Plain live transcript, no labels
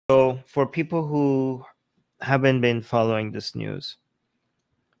So for people who haven't been following this news,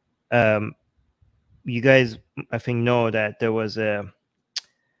 you guys, I think, know that there was a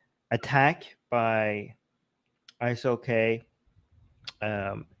attack by ISOK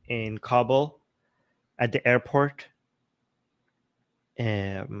in Kabul at the airport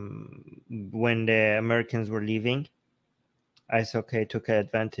when the Americans were leaving. ISOK took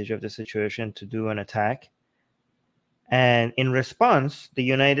advantage of the situation to do an attack. And in response, the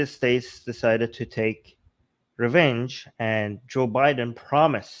United States decided to take revenge, and Joe Biden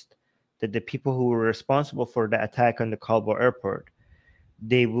promised that the people who were responsible for the attack on the Kabul airport,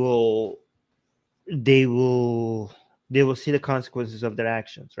 they will see the consequences of their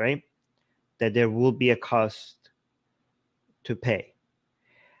actions, right? That there will be a cost to pay.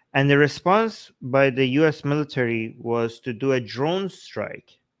 And the response by the US military was to do a drone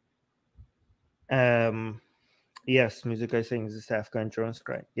strike. Yes, music I saying is this Afghan drone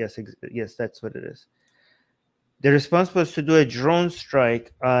strike. Yes, yes, that's what it is. The response was to do a drone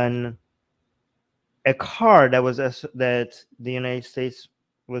strike on a car that the United States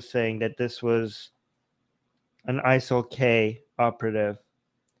was saying that this was an ISIL-K operative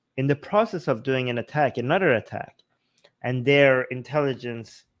in the process of doing another attack, and their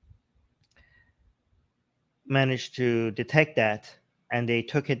intelligence managed to detect that, and they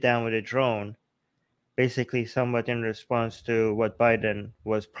took it down with a drone, basically somewhat in response to what Biden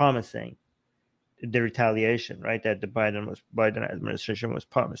was promising, the retaliation, right, that the Biden administration was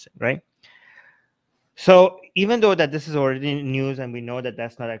promising, right? So even though that this is already news and we know that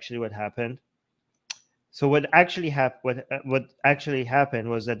that's not actually what happened, so what actually happened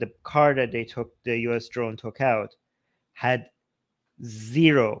was that the car that the U.S. drone took out had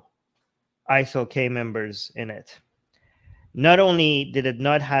 0 ISIL-K members in it. Not only did it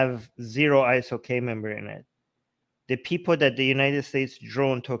not have 0 ISIL-K member in it, the people that the United States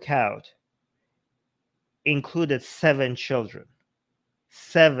drone took out included 7 children.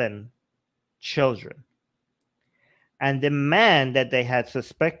 7 children. And the man that they had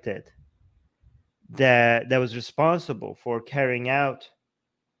suspected that was responsible for carrying out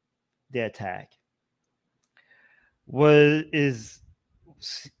the attack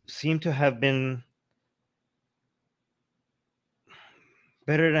seemed to have been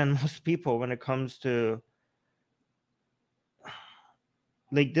better than most people when it comes to,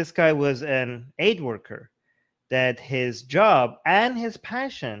 like, this guy was an aid worker, that his job and his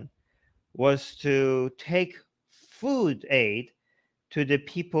passion was to take food aid to the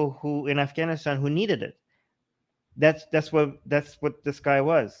people who in Afghanistan who needed it. That's what this guy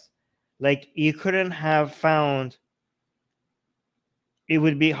was. Like, you couldn't have found, it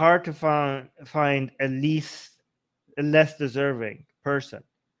would be hard to find at least a less deserving person.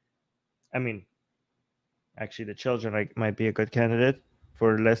 I mean, actually the children might be a good candidate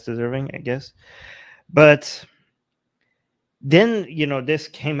for less deserving, I guess. But then, this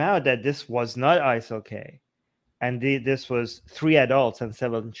came out that this was not ISIL-K. And this was 3 adults and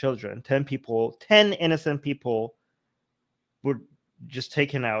 7 children. 10 people, 10 innocent people were just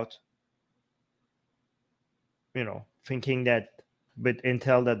taken out, thinking that, with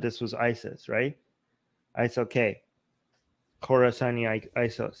intel that this was ISIS, right? ISIL-K, Khorasani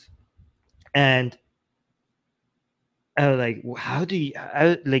ISIS. And I was like, how do you,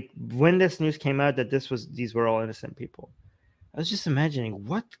 when this news came out that these were all innocent people, I was just imagining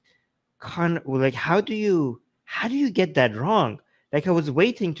how do you get that wrong? Like, I was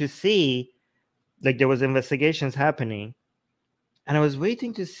waiting to see, like, there was investigations happening, and I was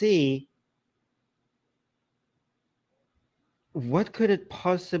waiting to see what could it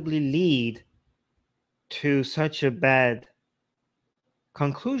possibly lead to such a bad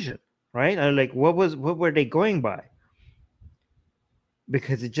conclusion, right? What were they going by?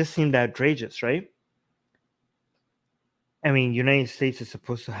 Because it just seemed outrageous, right? I mean, United States is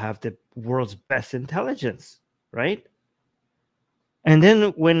supposed to have the world's best intelligence, right? And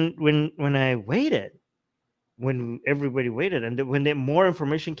then when I waited, when everybody waited, and when more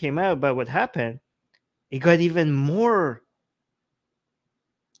information came out about what happened, it got even more,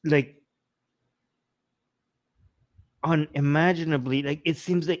 like, unimaginably, like, it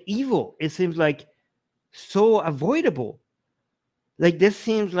seems like evil. It seems like so avoidable. Like, this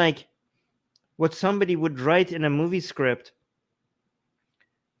seems like what somebody would write in a movie script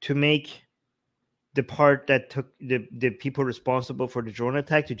to make the part that took the people responsible for the drone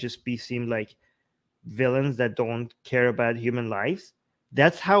attack to just seem like villains that don't care about human lives.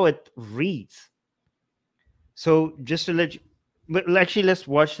 That's how it reads. So just to let you, but actually, let's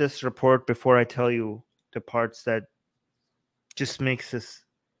watch this report before I tell you the parts that just makes this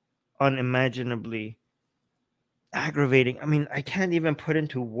unimaginably aggravating. I mean, I can't even put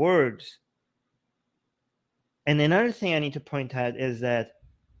into words. And another thing I need to point out is that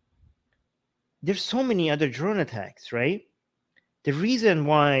there's so many other drone attacks, right? The reason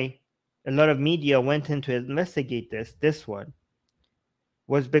why a lot of media went in to investigate this one,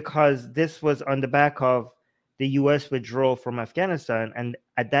 was because this was on the back of the US withdrawal from Afghanistan. And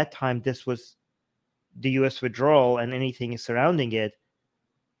at that time, this was the US withdrawal, and anything surrounding it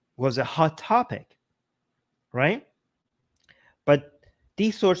was a hot topic, right? But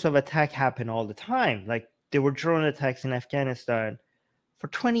these sorts of attacks happen all the time. Like, there were drone attacks in Afghanistan for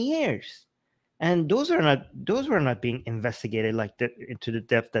 20 years. And those were not being investigated like into the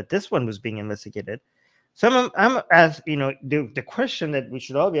depth that this one was being investigated. So I'm as you know, the question that we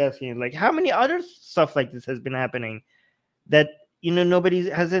should all be asking is, like, how many other stuff like this has been happening that nobody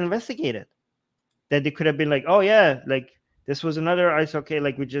has investigated? That they could have been like, oh yeah, like this was another ISIL-K,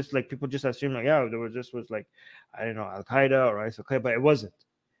 like we just like people just assume like, yeah, this was like, I don't know, Al Qaeda or ISIL-K, but it wasn't.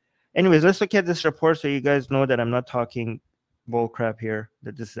 Anyways, let's look at this report so you guys know that I'm not talking bull crap here,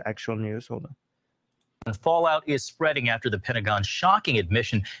 that this is actual news. Hold on. And fallout is spreading after the Pentagon's shocking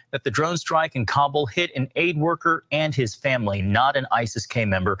admission that the drone strike in Kabul hit an aid worker and his family, not an ISIS-K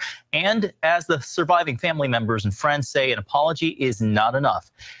member. And as the surviving family members and friends say, an apology is not enough.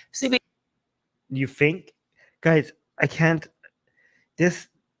 You think? Guys, I can't.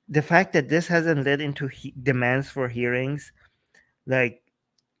 The fact that this hasn't led into demands for hearings, like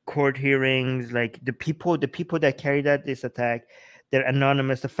court hearings, like the people that carried out this attack, they're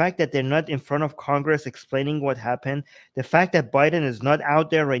anonymous. The fact that they're not in front of Congress explaining what happened, the fact that Biden is not out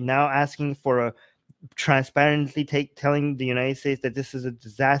there right now asking for a transparently telling the United States that this is a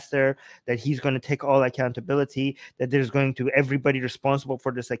disaster, that he's going to take all accountability, that there's going to everybody responsible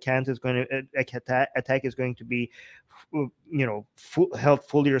for this attack is going to be held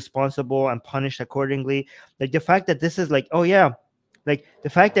fully responsible and punished accordingly. Like the fact that this is like, oh yeah, like the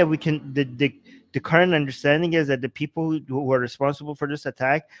fact that we can the current understanding is that the people who are responsible for this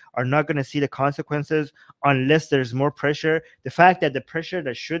attack are not going to see the consequences unless there's more pressure. The fact that the pressure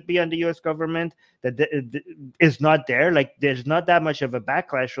that should be on the U.S. government is not there. Like there's not that much of a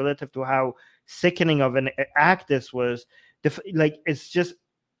backlash relative to how sickening of an act this was. Like it's just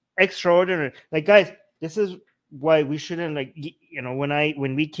extraordinary. Like guys, this is why we shouldn't, like,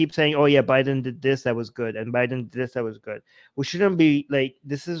 when we keep saying, oh yeah, Biden did this, that was good, and Biden did this, that was good, we shouldn't be like,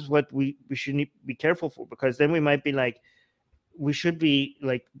 this is what we should be careful for, because then we might be like, we should be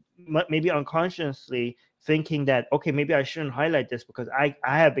like maybe unconsciously thinking that, okay, maybe I shouldn't highlight this because I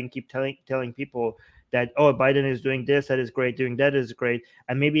have been telling people that, oh, Biden is doing this, that is great, doing that is great,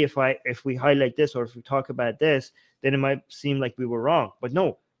 and maybe if we highlight this or if we talk about this, then it might seem like we were wrong. But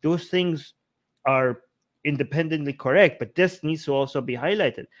no, those things are independently correct, but this needs to also be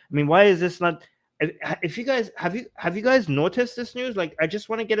highlighted. I mean, why is this not? If you guys have you guys noticed this news? Like, I just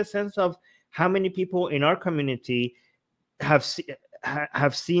want to get a sense of how many people in our community have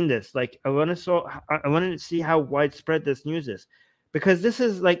seen this. Like, I want to see how widespread this news is, because this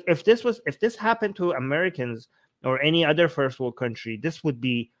is like, if this happened to Americans or any other first world country, this would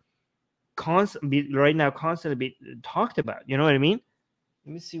be constantly talked about. You know what I mean?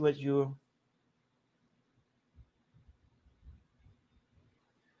 Let me see what you.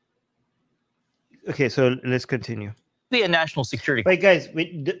 Okay, so let's continue. The national security. But guys,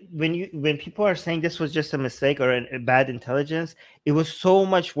 when people are saying this was just a mistake or a bad intelligence, it was so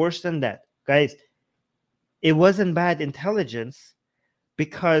much worse than that, guys. It wasn't bad intelligence,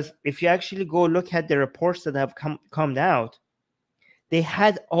 because if you actually go look at the reports that have come out, they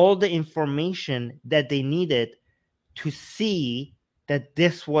had all the information that they needed to see that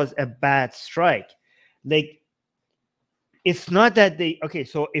this was a bad strike. Like, it's not that okay,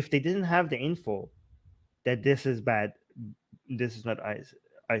 so if they didn't have the info that this is bad, this is not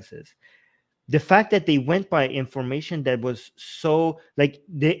ISIS, the fact that they went by information that was so, like,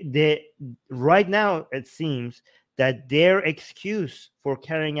 they right now it seems that their excuse for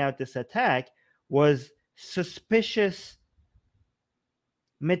carrying out this attack was suspicious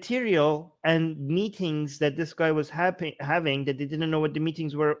material and meetings that this guy was having that they didn't know what the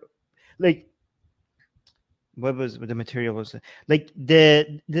meetings were. Like, what was the material was, like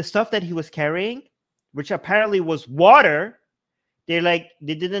the stuff that he was carrying, which apparently was water. They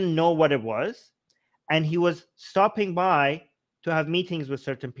didn't know what it was, and he was stopping by to have meetings with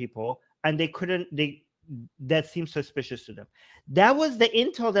certain people, and that seemed suspicious to them. That was the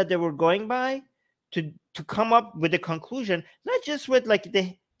intel that they were going by to come up with a conclusion, not just with like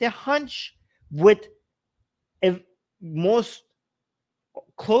the hunch, with a most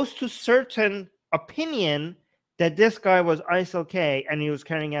close to certain opinion that this guy was ISIL-K and he was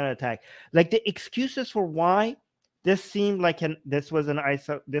carrying out an attack. Like, the excuses for why this seemed like this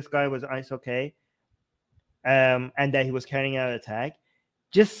guy was ISOK, and that he was carrying out an attack.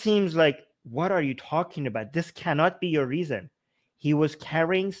 Just seems like, what are you talking about? This cannot be your reason. He was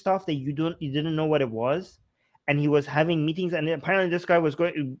carrying stuff that you didn't know what it was, and he was having meetings, and apparently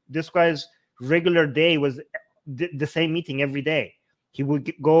this guy's regular day was the same meeting every day. He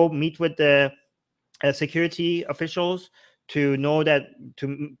would go meet with the security officials to know that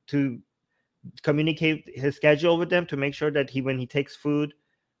to communicate his schedule with them, to make sure that when he takes food,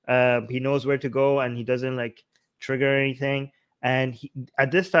 he knows where to go and he doesn't like trigger anything. And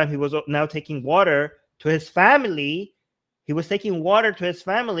at this time, he was now taking water to his family. He was taking water to his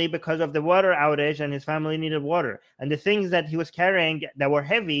family because of the water outage, and his family needed water. And the things that he was carrying that were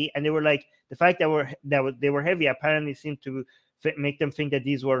heavy, and they were like, the fact that they were heavy apparently seemed to make them think that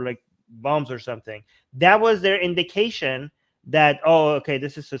these were like bombs or something. That was their indication that, oh, okay,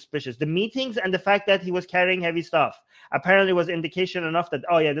 this is suspicious. The meetings and the fact that he was carrying heavy stuff apparently was indication enough that,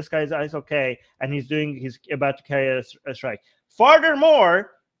 oh yeah, this guy's okay, and he's about to carry a strike.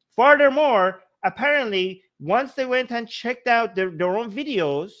 Furthermore, apparently, once they went and checked out their own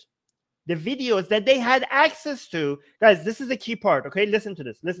videos, the videos that they had access to, guys, this is the key part, okay? Listen to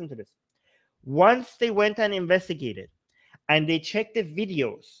this. Once they went and investigated and they checked the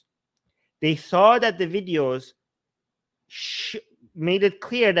videos, they saw that the videos made it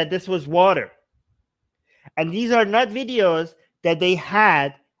clear that this was water. And these are not videos that they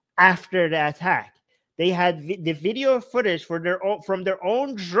had after the attack. They had the video footage from their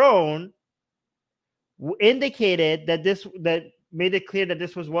own drone indicated that made it clear that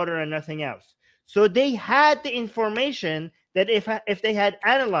this was water and nothing else. So they had the information that if they had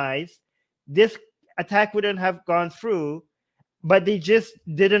analyzed, this attack wouldn't have gone through, but they just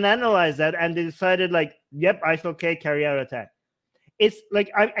didn't analyze that, and they decided like, yep, ISOK, carry out attack. It's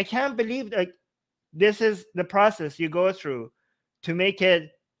like, I can't believe like this is the process you go through to make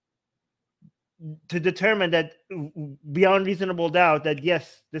it, to determine that beyond reasonable doubt that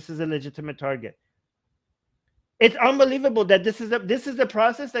yes, this is a legitimate target. It's unbelievable that this is the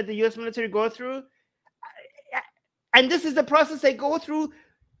process that the U.S. military go through, and this is the process they go through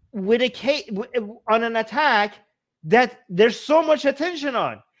with on an attack that there's so much attention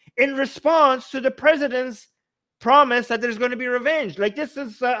on, in response to the president's promise that there's going to be revenge. Like, this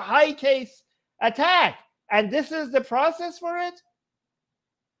is a high case attack, and this is the process for it.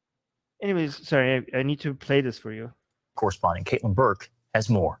 Anyways, sorry, I need to play this for you. Correspondent Caitlin Burke has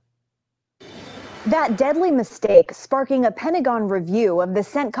more. That deadly mistake sparking a Pentagon review of the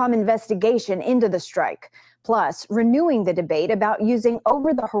CENTCOM investigation into the strike, plus renewing the debate about using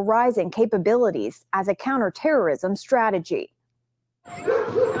over-the-horizon capabilities as a counterterrorism strategy.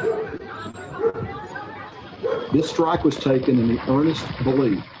 This strike was taken in the earnest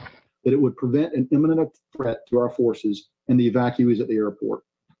belief that it would prevent an imminent threat to our forces and the evacuees at the airport.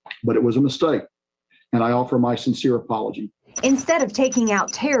 But it was a mistake, and I offer my sincere apology. Instead of taking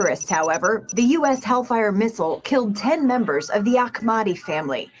out terrorists, however, the U.S. Hellfire missile killed 10 members of the Ahmadi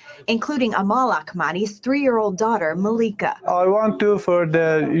family, including Amal Ahmadi's 3-year-old daughter, Malika. I want to, for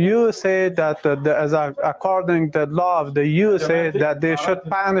the USA, that according to the law of the USA, that they should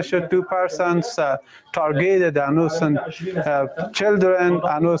punish 2 persons targeted innocent children,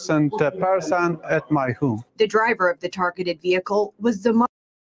 innocent person at my home. The driver of the targeted vehicle was Zamar.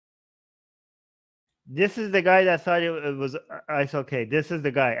 This is the guy that thought it was ISOK. This is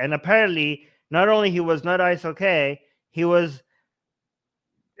the guy. And apparently, not only he was not ISOK, he was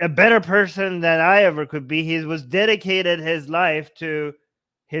a better person than I ever could be. He was dedicated his life to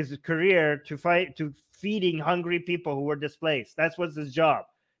his career to feeding hungry people who were displaced. That was his job.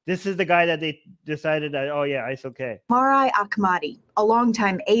 This is the guy that they decided that, oh yeah, ISOK. Marai Ahmadi, a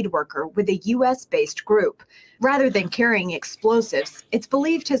longtime aid worker with a U.S.-based group. Rather than carrying explosives, it's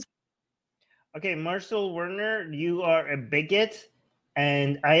believed his... Okay, Marcel Werner, you are a bigot,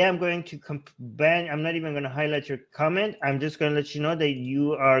 and I am going to ban. I'm not even going to highlight your comment. I'm just going to let you know that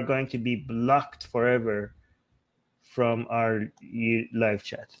you are going to be blocked forever from our live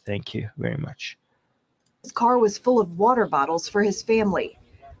chat. Thank you very much. His car was full of water bottles for his family.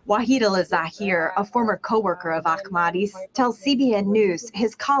 Wahid al-Zahir, a former co-worker of Ahmadi's, tells CBN News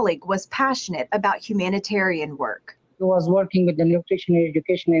his colleague was passionate about humanitarian work. He was working with the Nutrition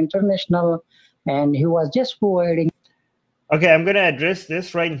Education International, and he was just providing. Okay, I'm going to address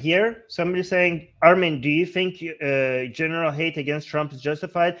this right here. Somebody saying, Armin, do you think general hate against Trump is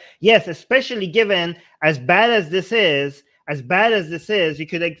justified? Yes, especially given as bad as this is, you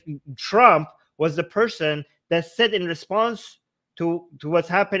could, Trump was the person that said in response to what's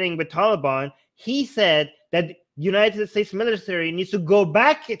happening with Taliban, he said that United States military needs to go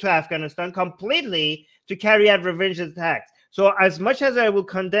back to Afghanistan completely to carry out revenge attacks. So as much as I will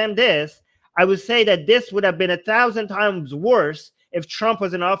condemn this, I would say that this would have been 1,000 times worse if Trump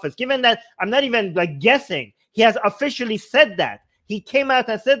was in office. Given that I'm not even like guessing, he has officially said that. He came out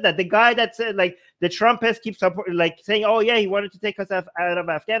and said that. The guy that said, like, the Trumpists keep like saying, oh yeah, he wanted to take us out of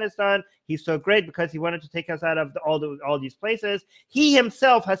Afghanistan. He's so great because he wanted to take us out of all these places. He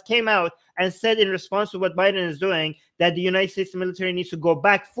himself has came out and said in response to what Biden is doing that the United States military needs to go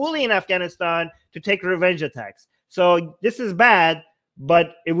back fully in Afghanistan to take revenge attacks. So this is bad,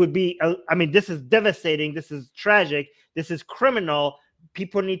 but it would be, I mean, this is devastating. This is tragic. This is criminal.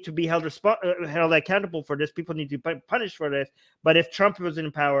 People need to be held accountable for this. People need to be punished for this. But if Trump was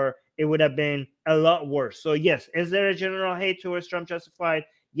in power, it would have been a lot worse. So yes, is there a general hate towards Trump justified?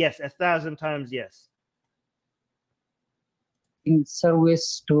 Yes, 1,000 times yes. In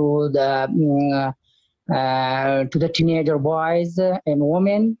service to the teenager boys and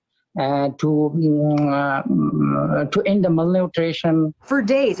women, to end the malnutrition. For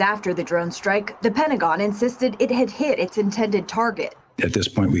days after the drone strike, the Pentagon insisted it had hit its intended target. At this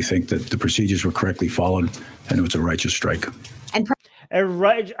point, we think that the procedures were correctly followed and it was a righteous strike. And a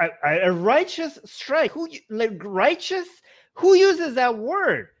righteous strike? Who, like, righteous? Who uses that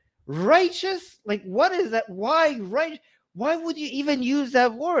word? Righteous? Like, what is that? Why right? Why would you even use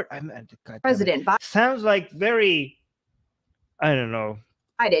that word? President Biden sounds like very, I don't know.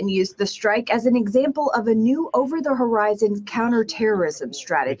 Biden used the strike as an example of a new over-the-horizon counterterrorism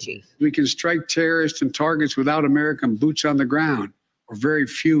strategy. We can strike terrorists and targets without American boots on the ground, or very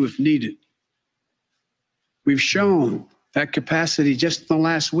few if needed. We've shown that capacity just in the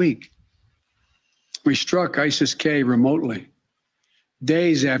last week. We struck ISIS-K remotely,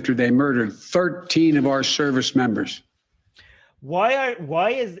 days after they murdered 13 of our service members. Why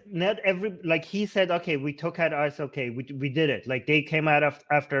is not every, like he said, okay, we took out ISIS, okay, we did it. Like they came out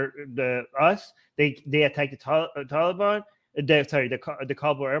after us, they attacked the Taliban, the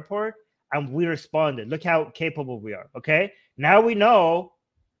Kabul airport, and we responded. Look how capable we are. Okay, now we know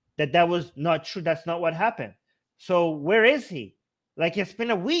that that was not true. That's not what happened. So where is he? Like, it's been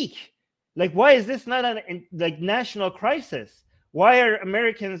a week. Like, why is this not an like national crisis? Why are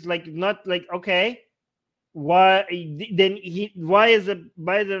Americans like not like, okay? Why is the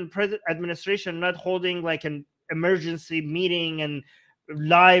Biden president administration not holding like an emergency meeting and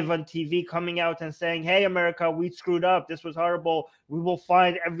live on TV coming out and saying, hey, America, we screwed up. This was horrible. We will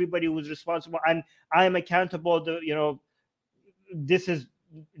find everybody who was responsible. And I am accountable to, you know, this is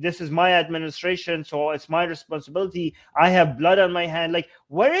my administration. So it's my responsibility. I have blood on my hand. Like,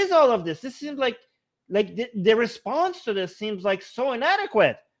 where is all of this? This seems like the response to this seems like so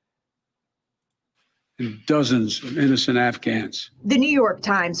inadequate. Dozens of innocent Afghans. The New York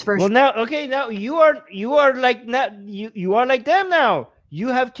Times first. Well, now, okay, now you are like you are like them now. You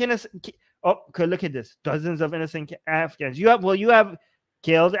have okay, look at this. Dozens of innocent Afghans. You have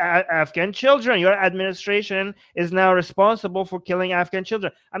killed Afghan children. Your administration is now responsible for killing Afghan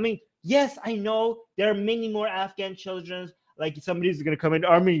children. I mean, yes, I know there are many more Afghan children. Like, somebody's going to come in,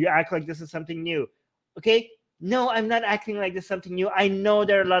 Armin, you act like this is something new. Okay. No, I'm not acting like this is something new. I know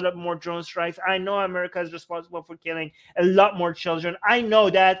there are a lot of more drone strikes. I know America is responsible for killing a lot more children. I know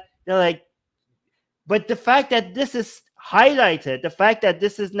that. They're like, but the fact that this is highlighted, the fact that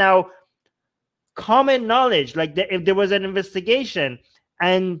this is now common knowledge, like if there was an investigation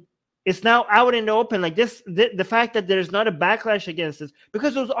and it's now out in the open, like this, the fact that there's not a backlash against this,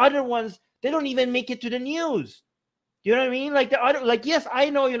 because those other ones, they don't even make it to the news. You know what I mean? Like the other, like, yes, I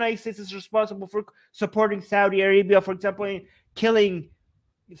know United States is responsible for supporting Saudi Arabia, for example, in killing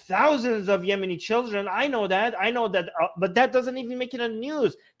thousands of Yemeni children. I know that, but that doesn't even make it on the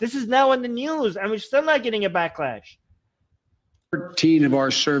news. This is now in the news, and we're still not getting a backlash. 13 of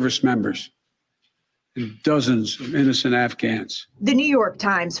our service members and dozens of innocent Afghans. The New York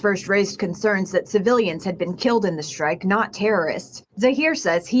Times first raised concerns that civilians had been killed in the strike, not terrorists. Zahir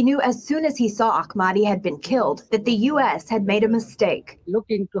says he knew as soon as he saw Ahmadi had been killed that the U.S. had made a mistake.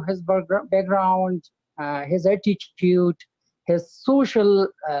 Looking to his background, his attitude, his social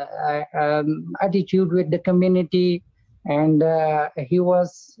attitude with the community, and he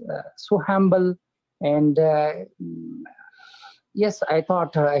was so humble, and yes, I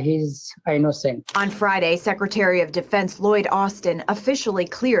thought he's innocent. On Friday, Secretary of Defense Lloyd Austin officially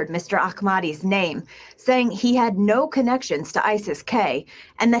cleared Mr. Ahmadi's name, saying he had no connections to ISIS-K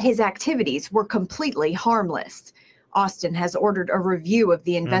and that his activities were completely harmless. Austin has ordered a review of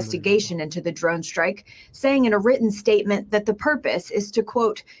the investigation into the drone strike, saying in a written statement that the purpose is to,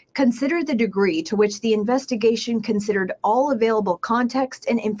 quote, consider the degree to which the investigation considered all available context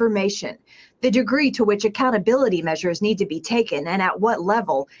and information, the degree to which accountability measures need to be taken and at what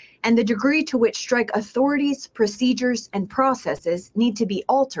level, and the degree to which strike authorities, procedures, and processes need to be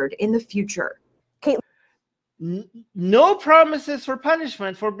altered in the future. No promises for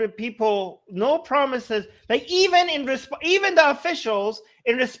punishment for people. No promises. Like even the officials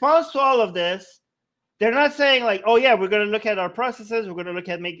in response to all of this, they're not saying like, "Oh yeah, we're going to look at our processes. We're going to look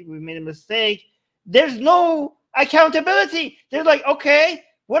at we made a mistake." There's no accountability. They're like, "Okay,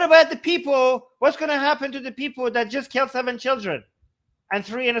 what about the people? What's going to happen to the people that just killed 7 children and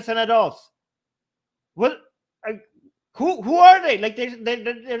 3 innocent adults? What? Who are they? Like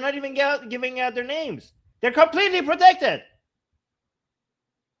they're not even giving out their names. They're completely protected.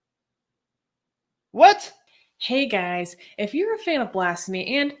 What? Hey guys, if you're a fan of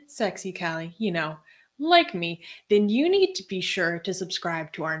Blasphemy and Sexy Callie, you know, like me, then you need to be sure to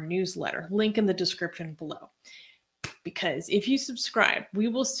subscribe to our newsletter, link in the description below. Because if you subscribe, we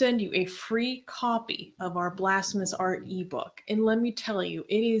will send you a free copy of our Blasphemous Art ebook. And let me tell you,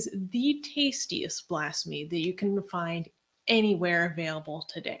 it is the tastiest blasphemy that you can find anywhere available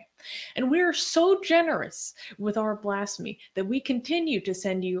today. And we are so generous with our blasphemy that we continue to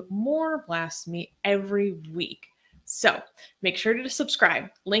send you more blasphemy every week. So make sure to subscribe,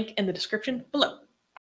 link in the description below.